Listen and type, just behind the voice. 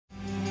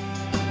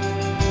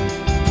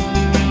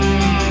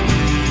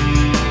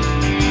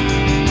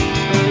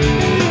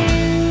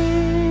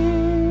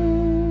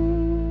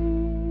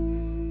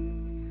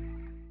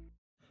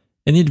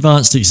In the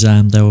advanced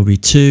exam, there will be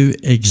 2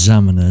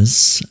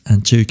 examiners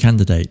and 2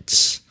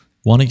 candidates.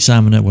 One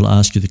examiner will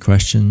ask you the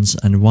questions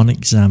and one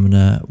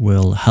examiner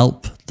will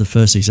help the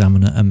first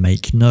examiner and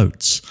make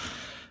notes.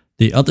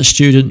 The other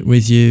student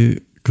with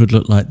you could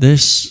look like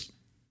this,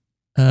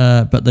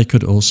 but they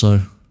could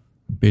also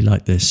be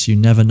like this. You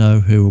never know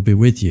who will be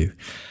with you.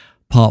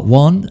 Part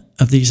 1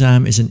 of the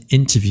exam is an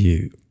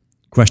interview.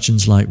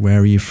 Questions like, where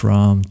are you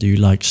from? Do you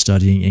like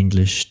studying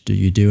English? Do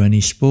you do any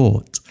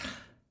sport?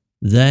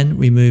 Then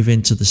we move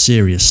into the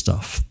serious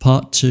stuff.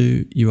 Part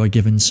 2, you are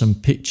given some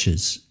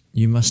pictures.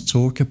 You must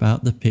talk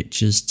about the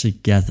pictures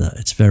together.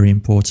 It's very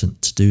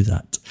important to do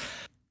that.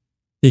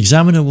 The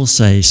examiner will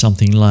say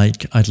something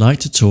like, I'd like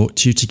to talk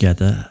to you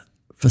together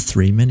for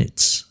 3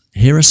 minutes.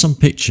 Here are some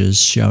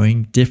pictures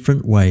showing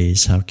different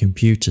ways how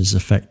computers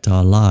affect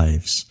our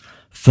lives.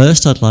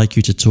 First, I'd like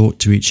you to talk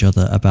to each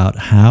other about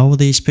how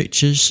these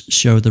pictures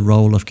show the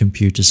role of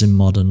computers in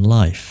modern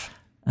life.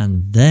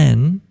 And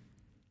then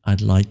I'd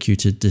like you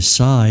to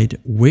decide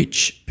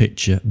which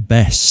picture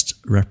best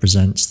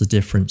represents the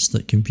difference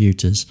that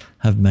computers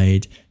have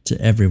made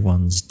to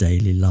everyone's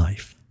daily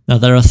life. Now,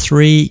 there are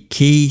 3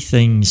 key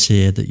things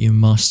here that you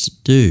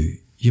must do.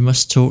 You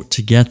must talk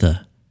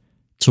together.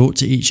 Talk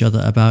to each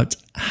other about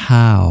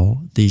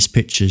how these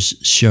pictures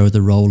show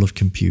the role of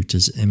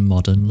computers in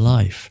modern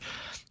life.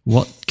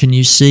 What can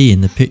you see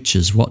in the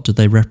pictures? What do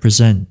they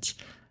represent?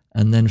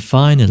 And then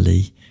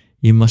finally,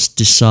 you must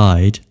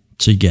decide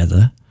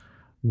together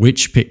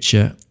which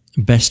picture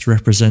best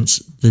represents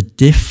the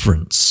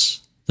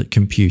difference that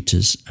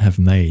computers have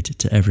made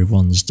to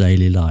everyone's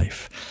daily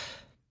life.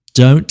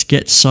 Don't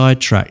get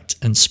sidetracked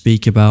and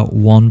speak about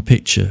one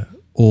picture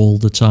all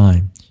the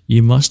time.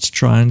 You must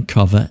try and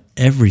cover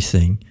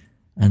everything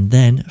and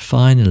then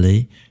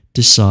finally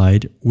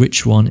decide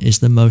which one is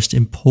the most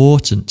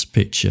important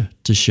picture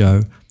to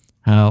show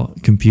how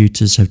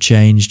computers have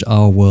changed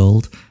our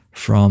world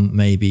from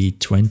maybe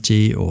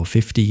 20 or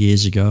 50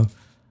 years ago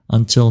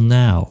until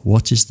now.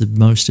 What is the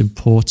most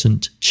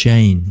important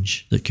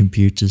change that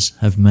computers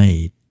have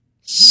made?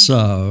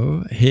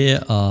 So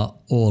here are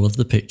all of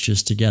the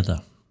pictures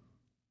together.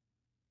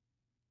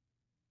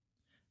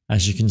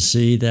 As you can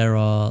see, there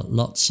are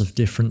lots of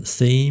different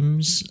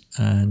themes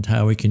and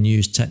how we can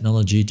use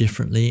technology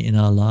differently in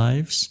our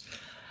lives.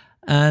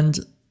 And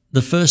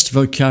the first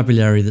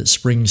vocabulary that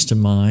springs to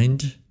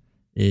mind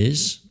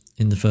is,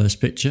 in the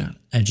first picture,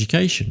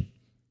 education.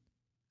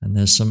 And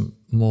there's some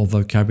more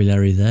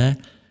vocabulary there.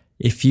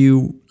 If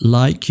you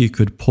like, you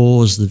could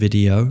pause the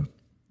video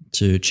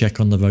to check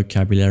on the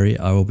vocabulary.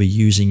 I will be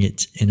using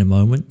it in a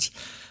moment.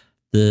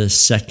 The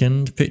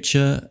second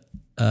picture,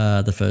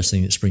 the first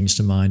thing that springs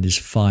to mind is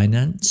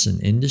finance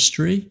and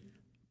industry.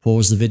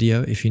 Pause the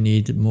video if you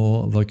need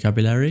more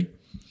vocabulary.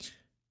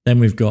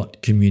 Then we've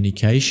got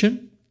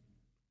communication.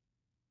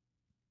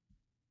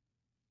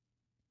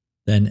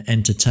 Then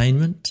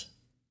entertainment.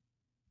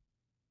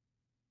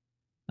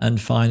 And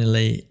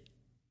finally,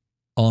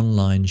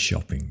 online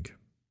shopping.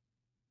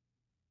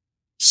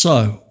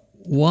 So,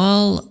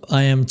 while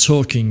I am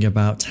talking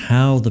about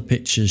how the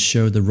pictures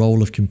show the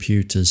role of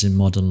computers in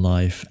modern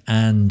life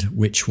and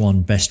which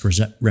one best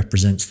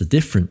represents the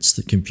difference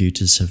that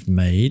computers have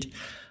made,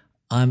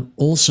 I'm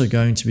also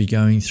going to be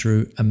going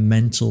through a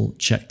mental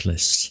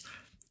checklist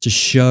to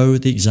show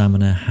the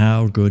examiner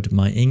how good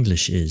my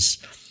English is.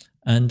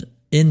 And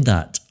in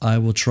that, I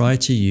will try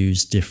to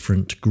use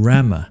different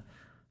grammar.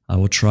 I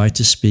will try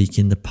to speak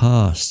in the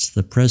past,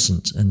 the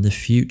present, and the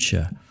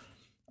future.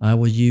 I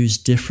will use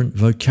different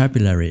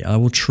vocabulary. I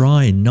will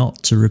try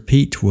not to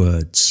repeat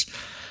words.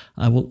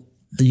 I will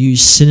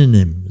use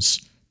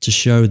synonyms to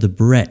show the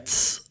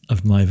breadth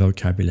of my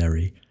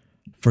vocabulary.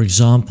 For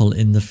example,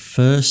 in the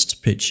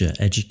first picture,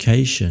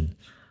 education,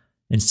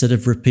 instead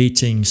of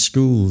repeating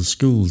school,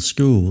 school,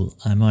 school,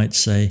 I might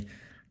say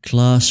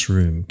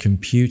classroom,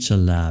 computer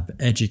lab,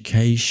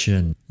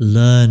 education,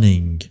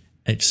 learning,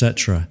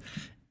 etc.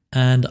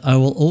 And I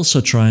will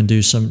also try and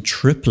do some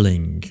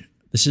tripling.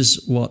 This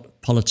is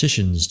what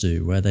politicians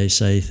do, where they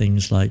say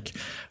things like,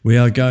 we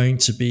are going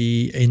to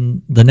be,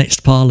 in the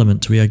next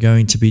parliament, we are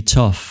going to be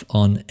tough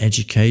on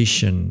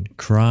education,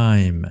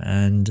 crime,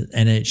 and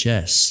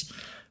NHS,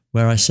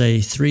 where I say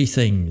 3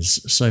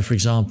 things. So, for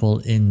example,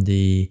 in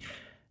the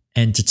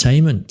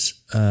entertainment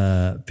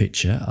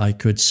picture, I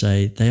could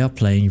say they are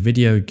playing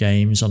video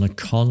games on a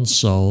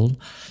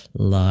console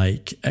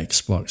like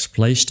Xbox,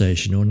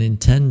 PlayStation, or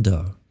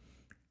Nintendo.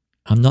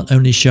 I'm not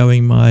only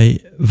showing my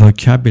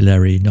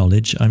vocabulary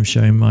knowledge, I'm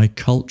showing my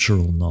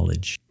cultural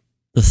knowledge.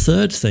 The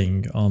third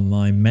thing on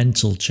my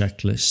mental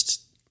checklist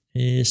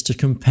is to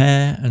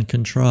compare and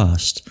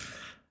contrast.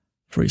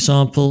 For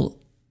example,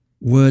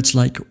 words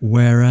like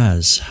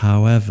whereas,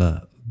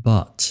 however,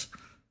 but.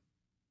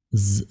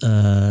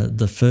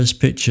 The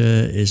first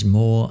picture is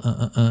more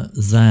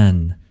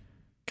than.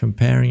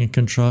 Comparing and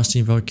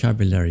contrasting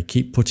vocabulary,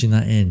 keep putting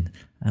that in.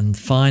 And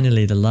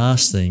finally, the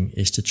last thing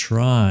is to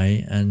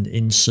try and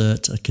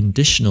insert a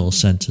conditional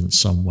sentence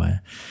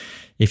somewhere.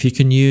 If you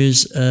can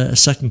use a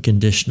second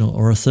conditional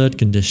or a third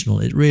conditional,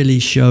 it really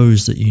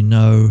shows that you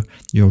know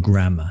your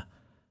grammar.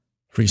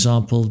 For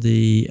example,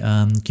 the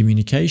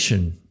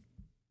communication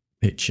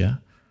picture,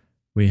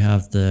 we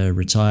have the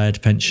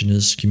retired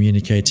pensioners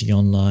communicating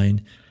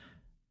online.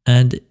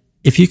 And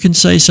if you can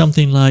say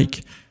something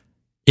like,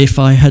 if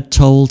I had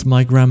told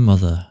my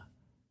grandmother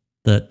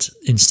that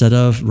instead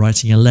of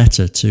writing a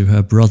letter to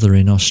her brother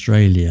in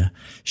Australia,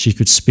 she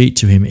could speak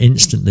to him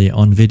instantly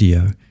on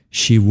video,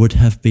 she would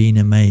have been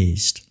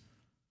amazed.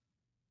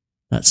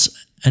 That's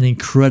an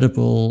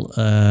incredible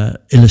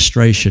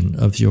illustration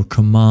of your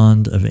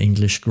command of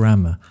English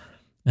grammar.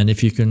 And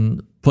if you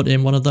can put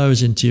in one of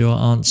those into your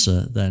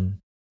answer, then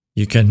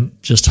you can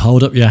just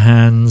hold up your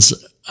hands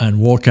and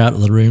walk out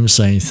of the room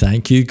saying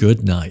thank you,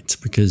 good night,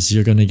 because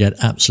you're going to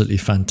get absolutely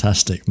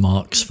fantastic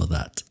marks for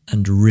that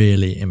and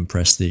really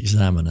impress the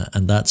examiner.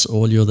 And that's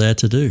all you're there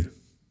to do.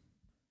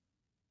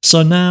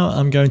 So now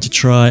I'm going to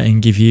try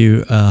and give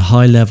you a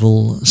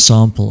high-level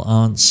sample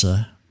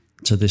answer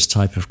to this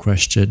type of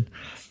question.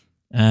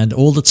 And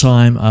all the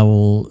time I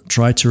will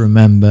try to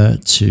remember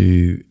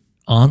to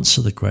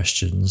answer the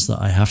questions that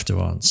I have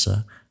to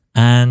answer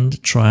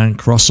and try and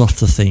cross off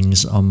the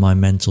things on my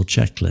mental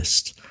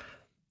checklist.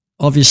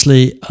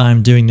 Obviously,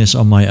 I'm doing this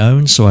on my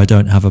own, so I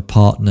don't have a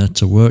partner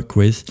to work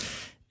with.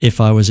 If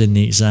I was in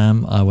the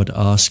exam, I would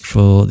ask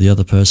for the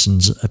other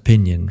person's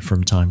opinion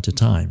from time to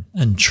time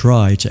and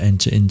try to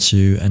enter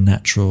into a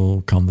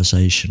natural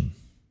conversation.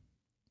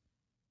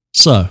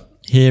 So,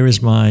 here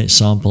is my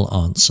sample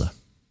answer.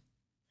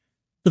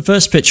 The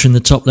first picture in the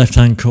top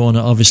left-hand corner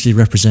obviously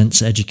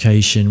represents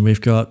education. We've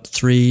got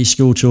 3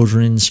 school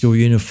children in school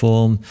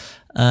uniform,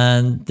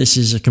 and this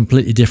is a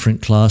completely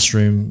different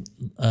classroom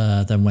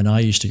than when I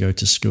used to go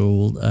to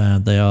school.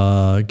 They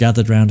are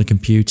gathered around a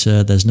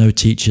computer, there's no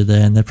teacher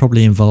there, and they're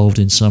probably involved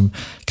in some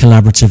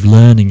collaborative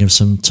learning of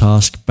some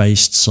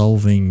task-based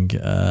solving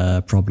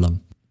problem.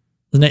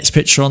 The next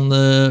picture on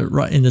the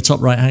right, in the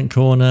top right-hand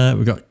corner,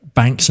 we've got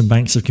banks and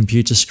banks of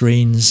computer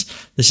screens.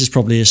 This is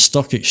probably a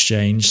stock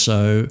exchange,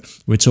 so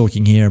we're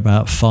talking here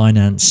about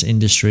finance,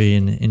 industry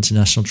and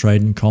international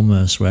trade and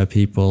commerce, where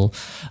people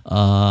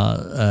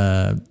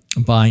are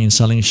buying and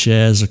selling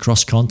shares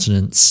across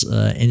continents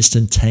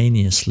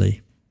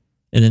instantaneously.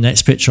 In the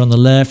next picture on the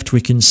left,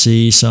 we can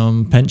see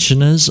some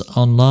pensioners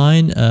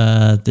online.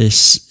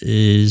 This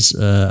is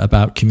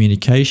about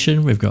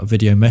communication. We've got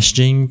video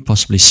messaging,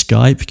 possibly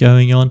Skype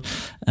going on,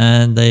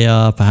 and they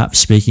are perhaps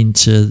speaking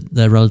to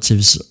their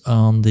relatives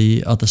on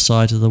the other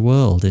side of the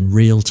world in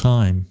real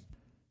time.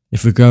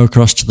 If we go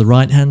across to the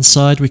right-hand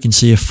side, we can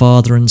see a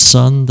father and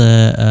son.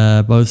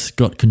 They're both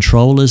got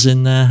controllers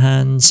in their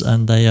hands,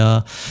 and they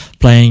are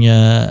playing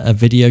a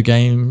video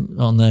game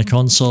on their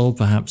console,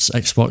 perhaps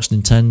Xbox,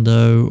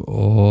 Nintendo,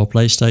 or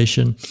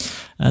PlayStation.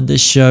 And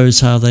this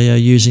shows how they are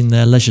using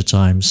their leisure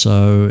time.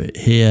 So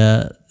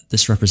here,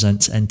 this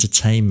represents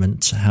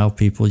entertainment, how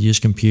people use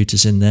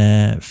computers in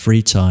their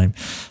free time,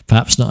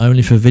 perhaps not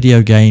only for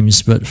video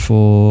games, but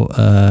for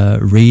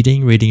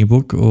reading a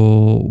book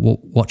or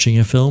watching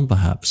a film,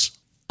 perhaps.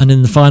 And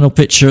in the final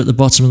picture at the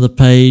bottom of the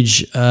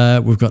page,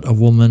 we've got a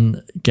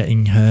woman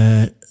getting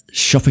her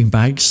shopping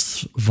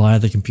bags via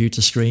the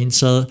computer screen.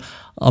 So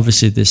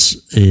obviously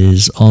this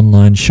is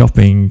online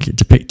shopping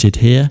depicted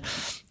here.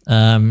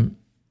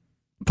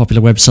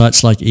 Popular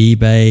websites like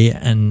eBay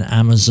and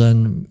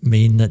Amazon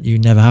mean that you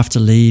never have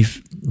to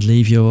leave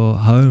your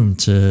home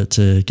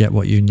to get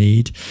what you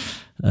need,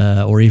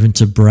 or even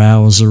to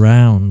browse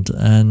around.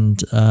 And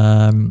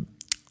the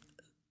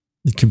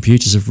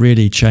computers have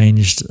really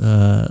changed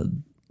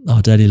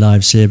our daily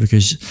lives here,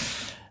 because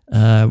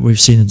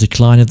we've seen a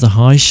decline of the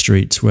high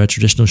street, where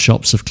traditional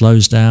shops have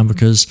closed down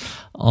because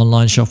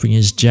online shopping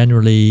is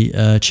generally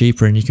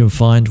cheaper and you can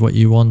find what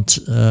you want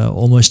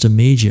almost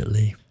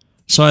immediately.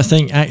 So I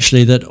think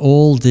actually that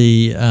all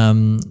the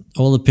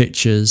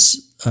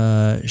pictures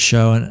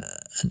show an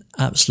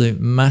absolute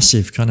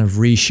massive kind of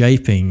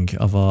reshaping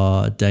of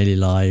our daily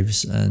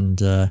lives,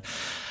 and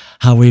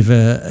how we've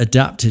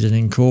adapted and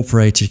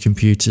incorporated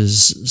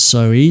computers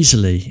so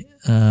easily.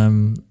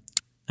 If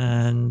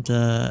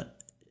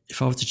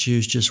I were to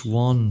choose just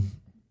one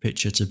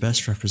picture to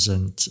best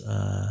represent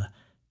the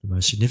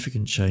most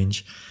significant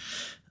change,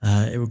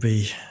 it would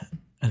be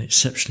an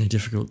exceptionally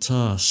difficult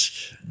task.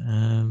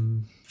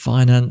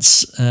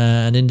 Finance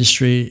and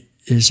industry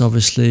is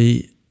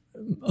obviously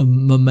a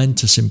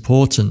momentous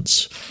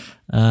importance,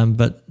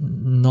 but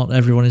not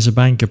everyone is a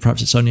banker.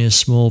 Perhaps it's only a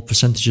small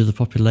percentage of the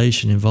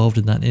population involved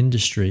in that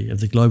industry, of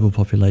the global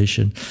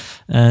population.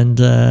 And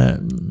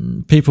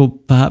some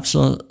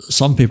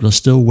people are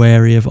still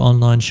wary of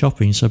online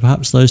shopping. So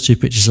perhaps those two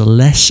pictures are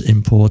less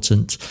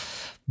important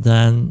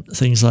than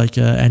things like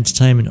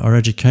entertainment or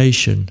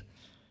education.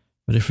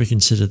 But if we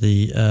consider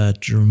the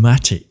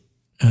dramatic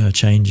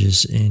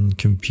changes in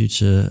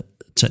computer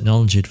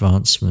technology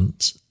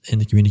advancement in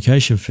the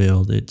communication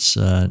field, it's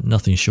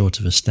nothing short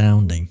of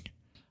astounding.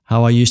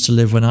 How I used to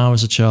live when I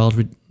was a child,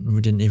 we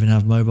didn't even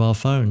have mobile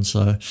phones,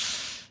 so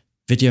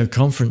video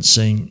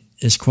conferencing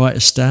is quite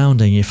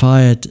astounding. If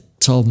I had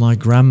told my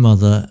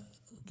grandmother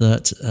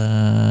that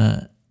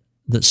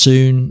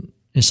soon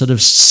instead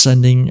of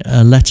sending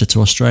a letter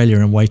to Australia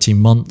and waiting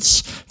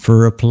months for a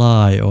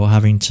reply, or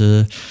having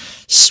to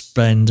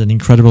spend an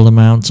incredible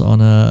amount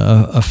on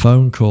a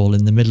phone call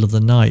in the middle of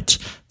the night,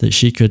 that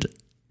she could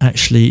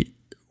actually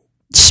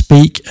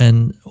speak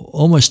and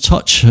almost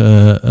touch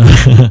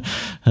her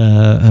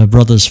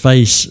brother's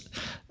face.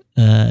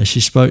 She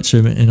spoke to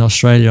him in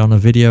Australia on a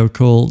video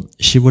call.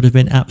 She would have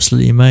been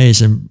absolutely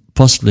amazed, and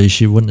possibly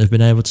she wouldn't have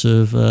been able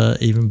to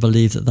have even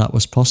believed that that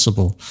was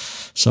possible.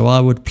 So I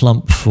would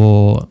plump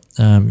for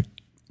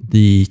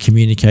the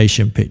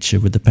communication picture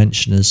with the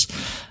pensioners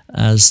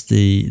as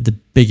the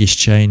biggest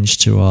change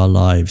to our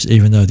lives,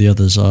 even though the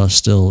others are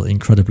still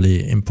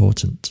incredibly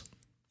important.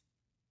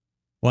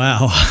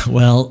 Wow,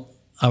 well,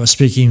 I was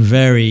speaking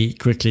very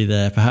quickly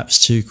there,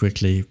 perhaps too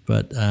quickly,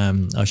 but I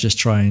was just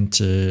trying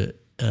to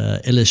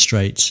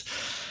illustrate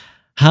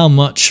how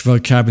much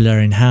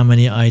vocabulary and how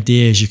many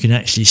ideas you can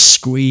actually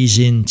squeeze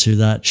into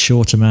that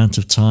short amount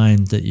of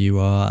time that you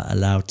are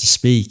allowed to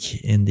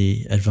speak in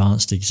the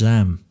advanced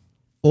exam.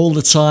 All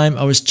the time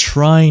I was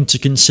trying to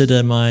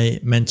consider my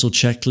mental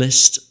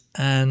checklist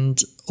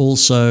and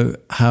also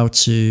how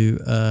to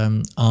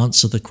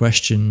answer the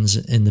questions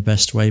in the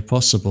best way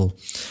possible.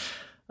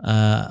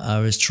 I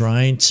was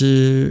trying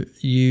to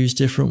use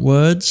different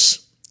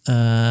words.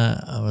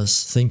 I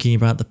was thinking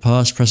about the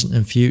past, present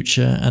and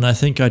future, and I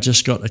think I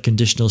just got a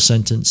conditional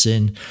sentence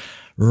in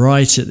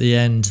right at the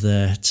end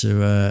there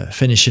to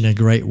finish in a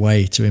great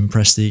way to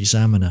impress the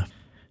examiner.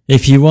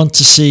 If you want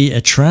to see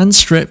a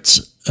transcript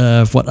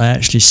of what I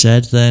actually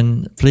said,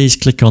 then please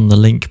click on the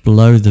link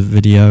below the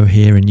video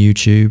here in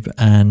YouTube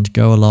and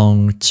go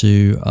along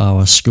to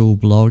our school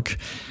blog,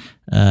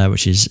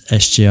 which is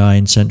SGI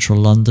in central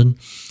London,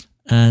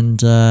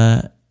 and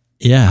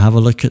yeah, have a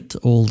look at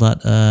all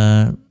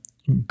that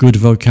good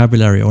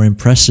vocabulary or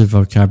impressive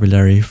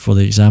vocabulary for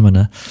the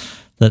examiner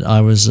that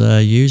I was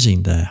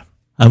using there.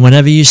 And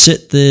whenever you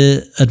sit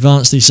the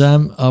advanced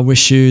exam, I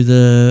wish you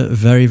the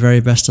very,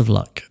 very best of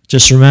luck.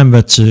 Just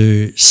remember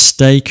to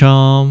stay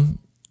calm.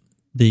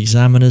 The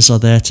examiners are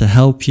there to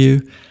help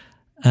you,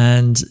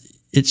 and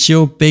it's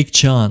your big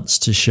chance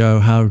to show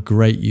how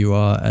great you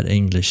are at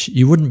English.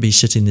 You wouldn't be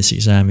sitting this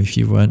exam if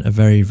you weren't a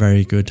very,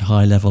 very good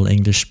high-level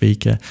English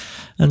speaker.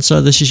 And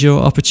so this is your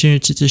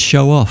opportunity to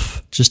show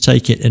off. Just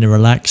take it in a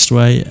relaxed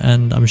way,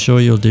 and I'm sure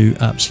you'll do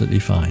absolutely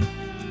fine.